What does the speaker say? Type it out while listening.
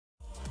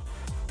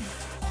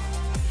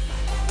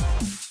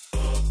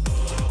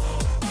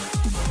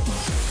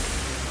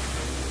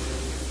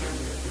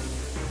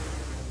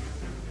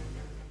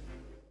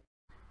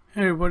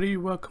Hey everybody,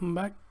 welcome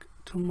back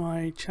to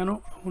my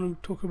channel. I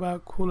want to talk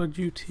about Call of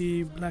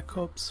Duty Black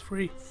Ops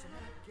 3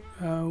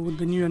 with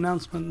the new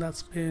announcement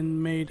that's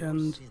been made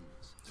and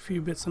a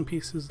few bits and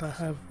pieces that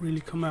have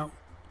really come out.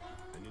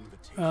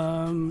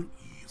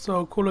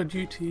 So Call of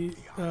Duty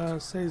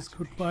says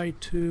goodbye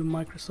to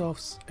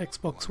Microsoft's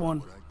Xbox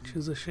One, which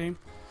is a shame.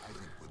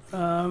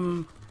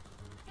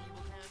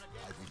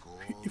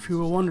 If you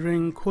were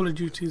wondering, Call of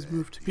Duty's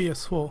moved to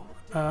PS4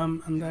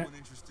 and that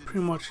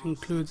pretty much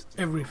includes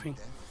everything.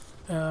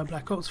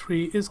 Black Ops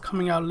 3 is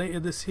coming out later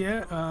this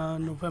year,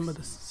 November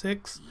the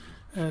 6th,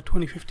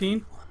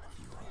 2015.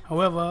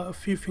 However, a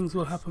few things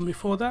will happen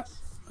before that.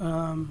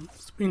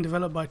 It's being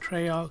developed by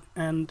Treyarch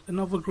and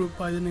another group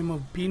by the name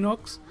of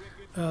BLOPS.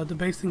 They're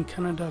based in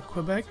Canada,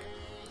 Quebec,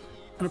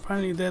 and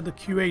apparently they're the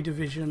QA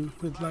division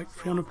with like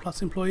 300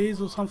 plus employees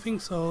or something,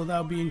 so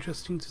that'll be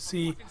interesting to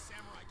see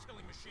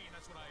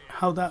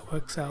how that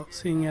works out,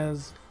 seeing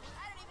as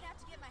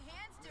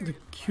the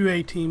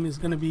QA team is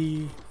going to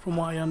be, from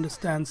what I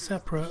understand,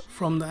 separate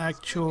from the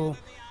actual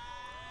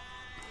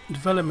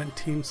development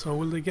team. So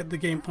will they get the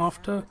game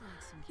after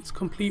it's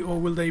complete, or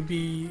will they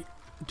be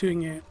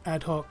doing it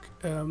ad hoc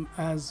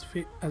as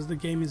the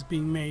game is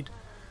being made?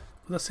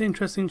 Well, that's an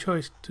interesting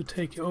choice, to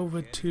take it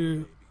over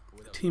to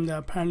a team that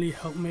apparently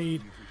helped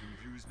made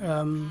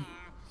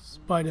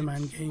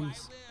Spider-Man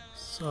games.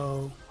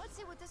 So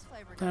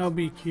that'll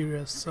be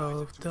curious.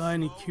 So if there are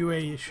any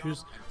QA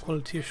issues,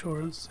 quality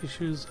assurance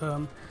issues,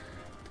 the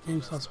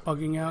game starts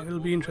bugging out, it'll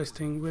be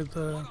interesting with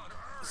a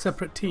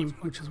separate team,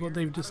 which is what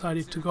they've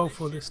decided to go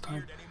for this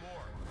time.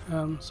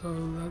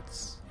 So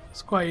it's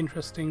quite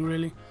interesting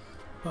really.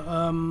 But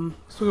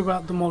let's talk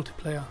about the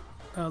multiplayer.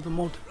 The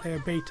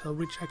multiplayer beta,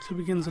 which actually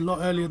begins a lot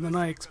earlier than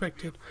I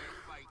expected,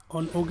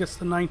 on August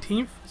the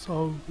 19th,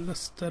 so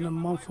less than a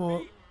month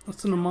or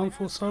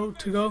so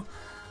to go.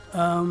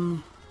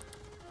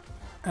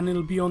 And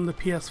it'll be on the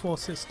PS4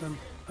 system.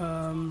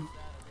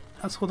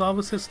 As for the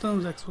other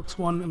systems, Xbox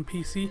One and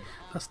PC,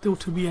 that's still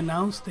to be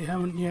announced. They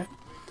haven't yet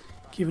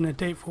given a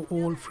date for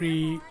all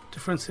three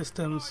different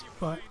systems,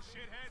 but it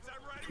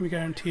can be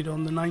guaranteed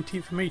on the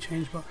 19th. It may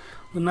change, but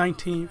the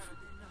 19th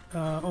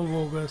of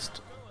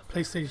August,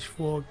 PlayStation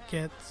 4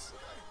 gets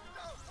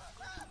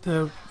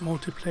the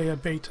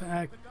multiplayer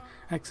beta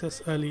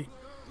access early.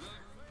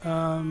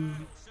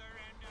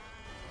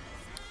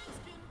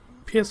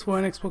 PS4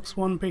 and Xbox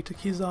One beta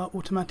keys are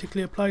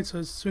automatically applied, so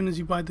as soon as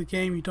you buy the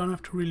game you don't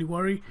have to really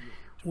worry,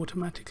 it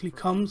automatically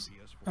comes.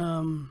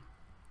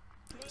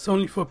 It's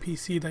only for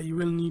PC that you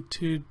will need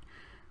to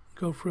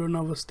go through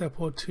another step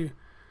or two.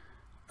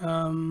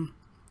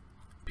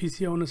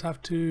 PC owners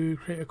have to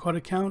create a COD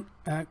account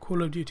at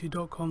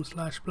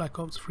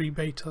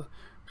callofduty.com/blackops3beta,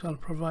 which I'll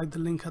provide the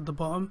link at the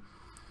bottom,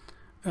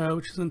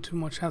 which isn't too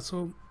much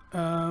hassle,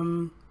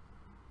 and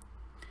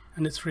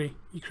it's free.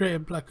 You create a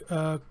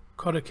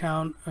COD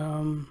account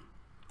and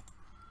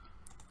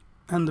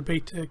the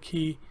beta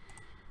key.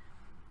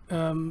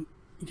 You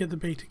get the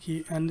beta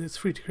key and it's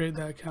free to create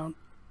that account.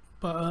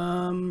 But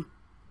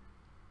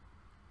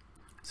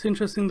it's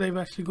interesting they've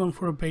actually gone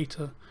for a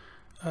beta,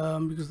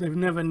 because they've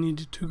never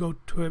needed to go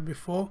to it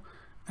before.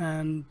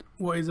 And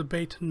what is a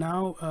beta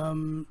now?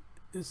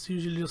 It's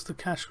usually just a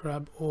cash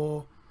grab,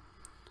 or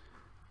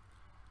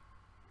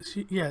it's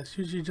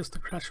usually just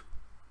a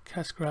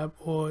cash grab,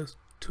 or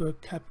to a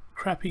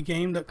crappy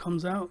game that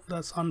comes out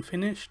that's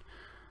unfinished.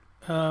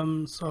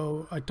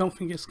 So I don't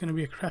think it's going to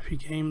be a crappy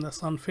game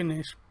that's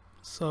unfinished.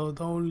 So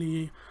the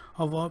only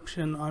other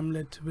option I'm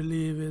led to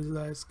believe is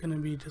that it's going to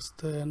be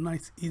just a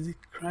nice easy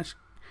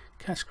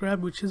cash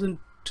grab, which isn't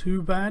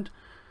too bad,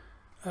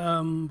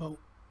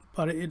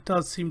 but it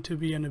does seem to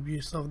be an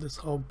abuse of this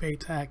whole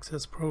beta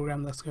access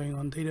program that's going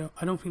on.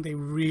 I don't think they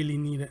really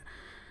need it,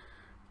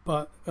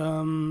 but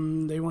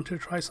they want to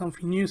try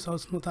something new, so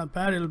it's not that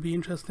bad. It'll be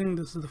interesting.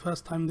 This is the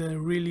first time they're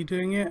really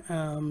doing it,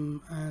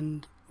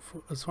 and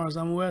as far as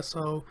I'm aware, so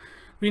it'll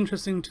be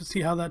interesting to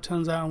see how that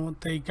turns out and what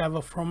they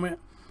gather from it,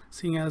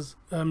 seeing as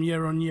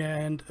year on year,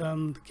 and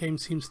the game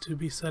seems to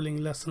be selling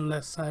less and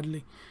less,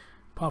 sadly,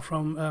 apart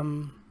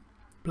from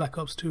Black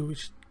Ops 2,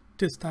 which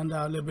did stand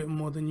out a little bit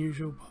more than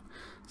usual. But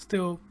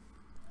still,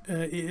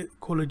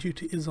 Call of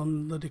Duty is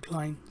on the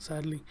decline,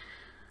 sadly.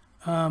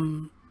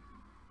 And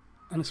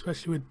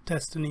especially with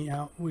Destiny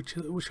out, which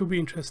will be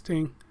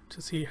interesting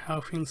to see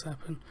how things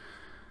happen,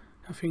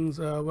 how things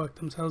work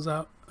themselves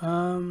out.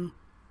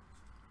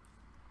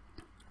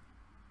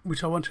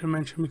 Which I wanted to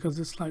mention because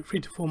it's like 3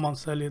 to 4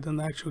 months earlier than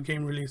the actual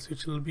game release,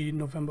 which will be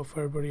November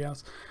for everybody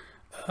else.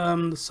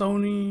 The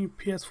Sony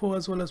PS4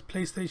 as well as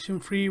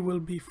PlayStation 3 will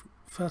be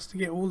first to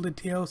get all the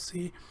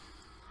DLC,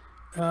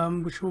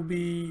 which will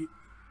be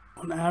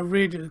on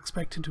average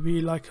expected to be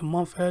like a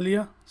month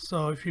earlier.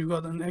 So if you've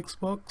got an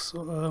Xbox,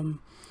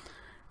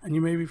 and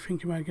you may be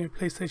thinking about getting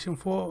PlayStation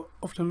 4,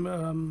 often,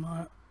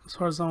 as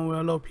far as I'm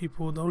aware, a lot of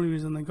people, the only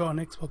reason they got an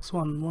Xbox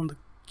One, one of the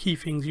key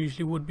things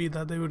usually would be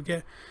that they would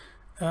get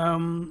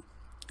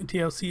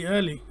DLC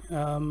early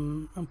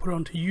and put it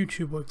onto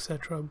YouTube or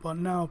etc. But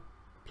now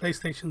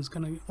PlayStation's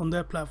gonna, on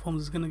their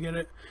platforms, is gonna get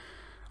it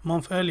a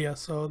month earlier,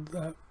 so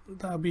that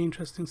that'll be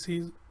interesting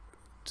to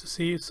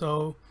see.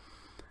 So,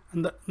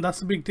 and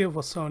that's a big deal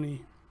for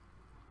Sony.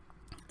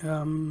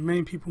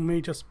 Many people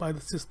may just buy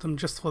the system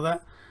just for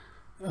that,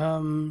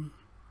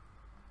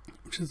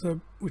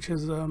 which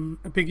is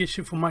a big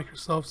issue for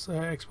Microsoft's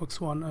Xbox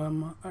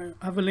One. I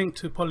have a link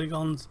to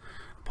Polygon,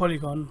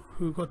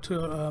 who got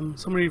to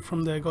somebody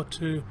from there got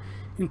to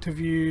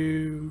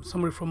interview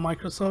somebody from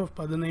Microsoft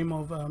by the name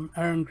of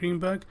Aaron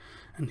Greenberg,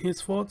 and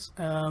his thoughts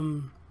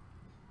on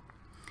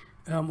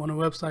a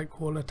website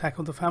called Attack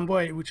of the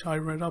Fanboy, which I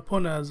read up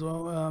on as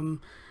well. And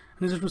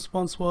his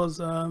response was,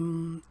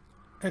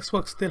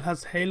 Xbox still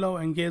has Halo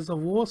and Gears of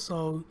War,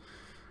 so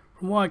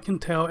from what I can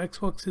tell,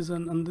 Xbox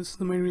isn't, and this is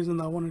the main reason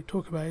that I want to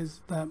talk about,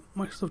 is that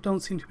Microsoft don't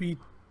seem to be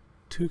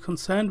too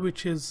concerned,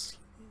 which is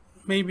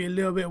maybe a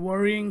little bit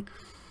worrying,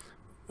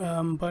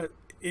 but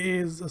it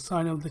is a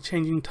sign of the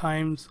changing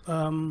times.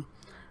 I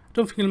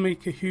don't think it'll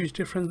make a huge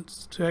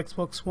difference to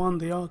Xbox One.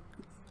 They are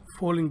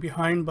falling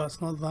behind, but it's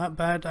not that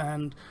bad.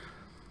 And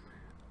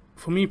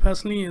for me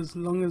personally, as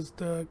long as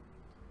a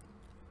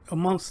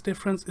month's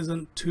difference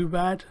isn't too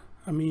bad,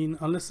 I mean,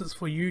 unless it's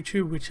for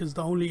YouTube, which is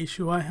the only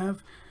issue I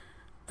have,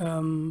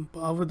 but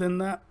other than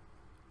that,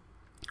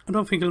 I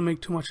don't think it'll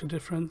make too much of a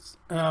difference.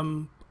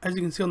 As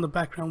you can see on the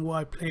background, what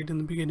I played in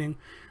the beginning,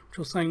 which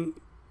was saying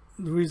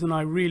the reason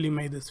I really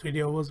made this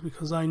video was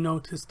because I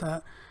noticed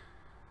that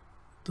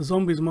the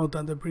zombies mode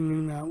that they're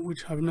bringing out,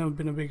 which I've never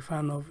been a big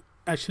fan of,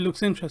 actually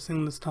looks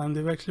interesting this time.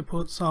 They've actually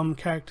put some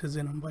characters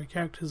in, and by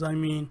characters I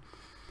mean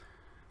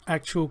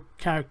actual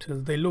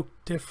characters. They look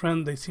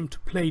different, they seem to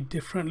play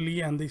differently,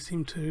 and they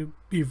seem to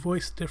be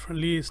voiced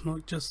differently. It's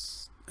not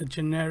just a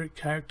generic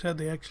character.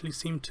 They actually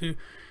seem to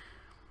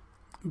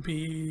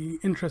be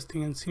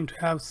interesting and seem to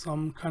have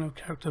some kind of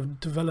character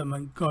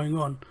development going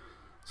on.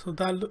 So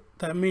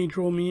that may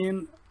draw me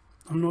in.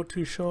 I'm not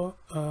too sure,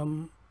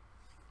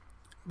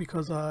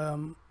 because I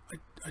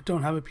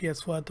don't have a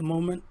PS4 at the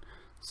moment,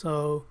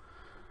 so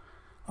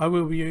I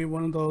will be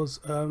one of those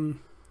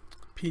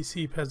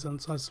PC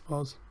peasants, I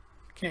suppose.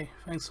 Okay,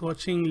 thanks for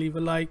watching. Leave a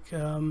like.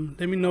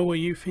 Let me know what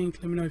you think.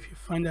 Let me know if you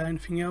find out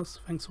anything else.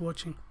 Thanks for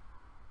watching.